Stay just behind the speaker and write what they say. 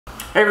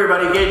Hey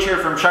everybody, Gage here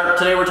from Sharp.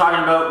 Today we're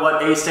talking about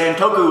what a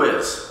Santoku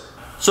is.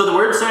 So the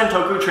word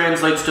Santoku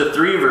translates to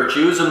 3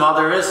 virtues, and while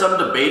there is some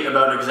debate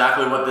about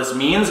exactly what this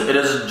means, it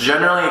is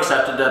generally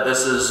accepted that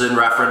this is in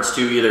reference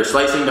to either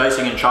slicing,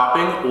 dicing, and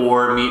chopping,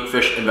 or meat,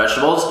 fish, and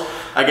vegetables.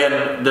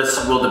 Again,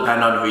 this will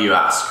depend on who you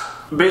ask.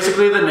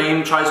 Basically, the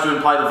name tries to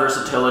imply the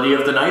versatility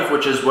of the knife,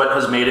 which is what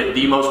has made it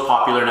the most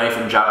popular knife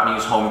in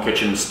Japanese home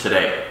kitchens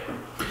today.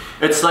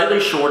 It's slightly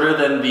shorter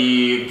than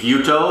the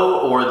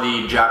Gyuto, or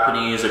the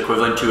Japanese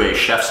equivalent to a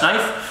chef's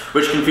knife,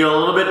 which can feel a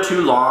little bit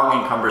too long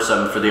and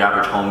cumbersome for the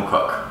average home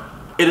cook.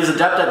 It is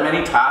adept at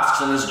many tasks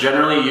and is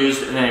generally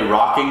used in a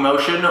rocking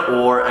motion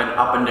or an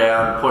up and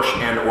down, push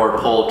and or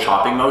pull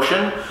chopping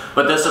motion,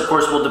 but this of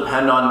course will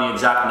depend on the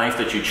exact knife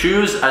that you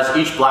choose, as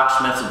each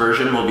blacksmith's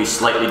version will be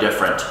slightly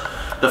different.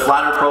 The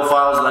flatter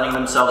profiles lending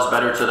themselves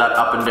better to that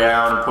up and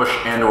down, push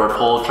and or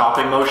pull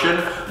chopping motion,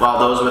 while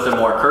those with a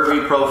more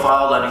curvy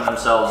profile lending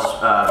themselves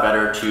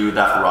better to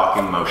that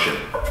rocking motion.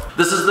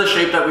 This is the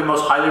shape that we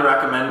most highly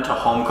recommend to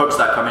home cooks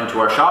that come into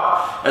our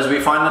shop, as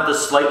we find that the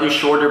slightly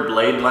shorter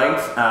blade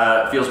length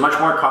feels much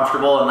more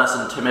comfortable and less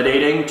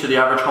intimidating to the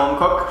average home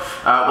cook,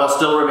 while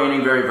still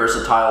remaining very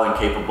versatile and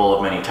capable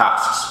of many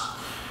tasks.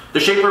 The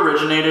shape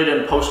originated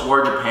in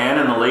post-war Japan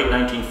in the late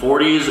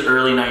 1940s,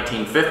 early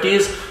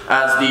 1950s,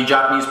 as the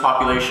Japanese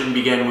population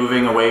began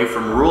moving away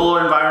from rural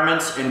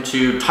environments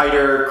into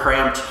tighter,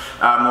 cramped,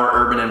 more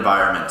urban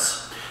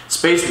environments.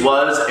 Space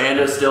was and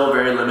is still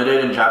very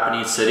limited in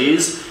Japanese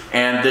cities,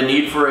 and the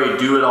need for a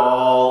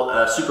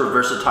do-it-all, super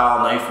versatile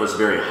knife was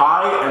very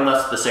high, and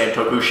thus the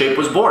Santoku shape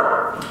was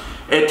born.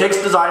 It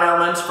takes design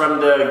elements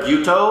from the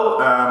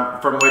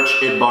Gyuto, from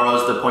which it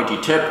borrows the pointy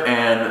tip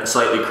and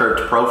slightly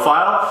curved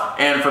profile,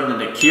 and from the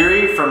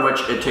Nikiri, from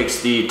which it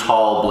takes the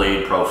tall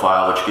blade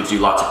profile, which gives you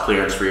lots of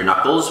clearance for your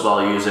knuckles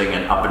while using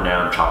an up and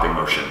down chopping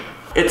motion.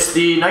 It's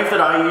the knife that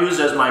I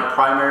use as my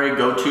primary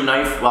go-to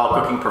knife while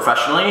cooking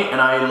professionally, and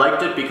I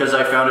liked it because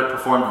I found it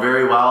performed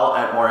very well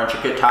at more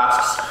intricate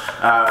tasks,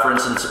 for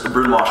instance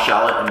brunoise,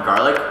 shallot, and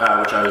garlic,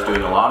 which I was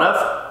doing a lot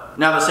of.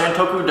 Now the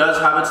Santoku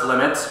does have its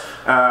limits,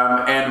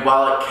 and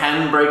while it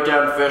can break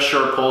down fish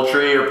or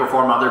poultry or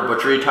perform other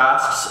butchery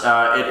tasks,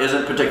 it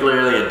isn't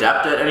particularly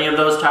adept at any of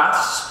those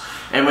tasks.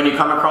 And when you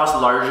come across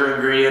larger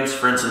ingredients,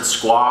 for instance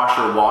squash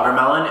or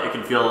watermelon, it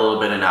can feel a little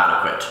bit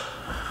inadequate.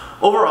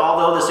 Overall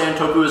though, the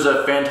Santoku is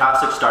a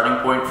fantastic starting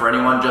point for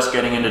anyone just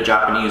getting into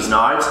Japanese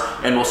knives,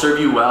 and will serve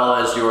you well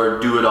as your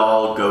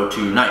do-it-all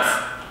go-to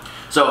knife.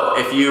 So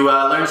if you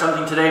learned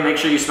something today, make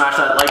sure you smash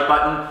that like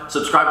button,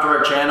 subscribe to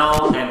our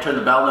channel, and turn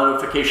the bell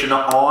notification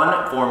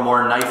on for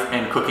more knife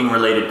and cooking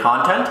related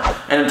content.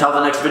 And until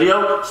the next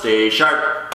video, stay sharp.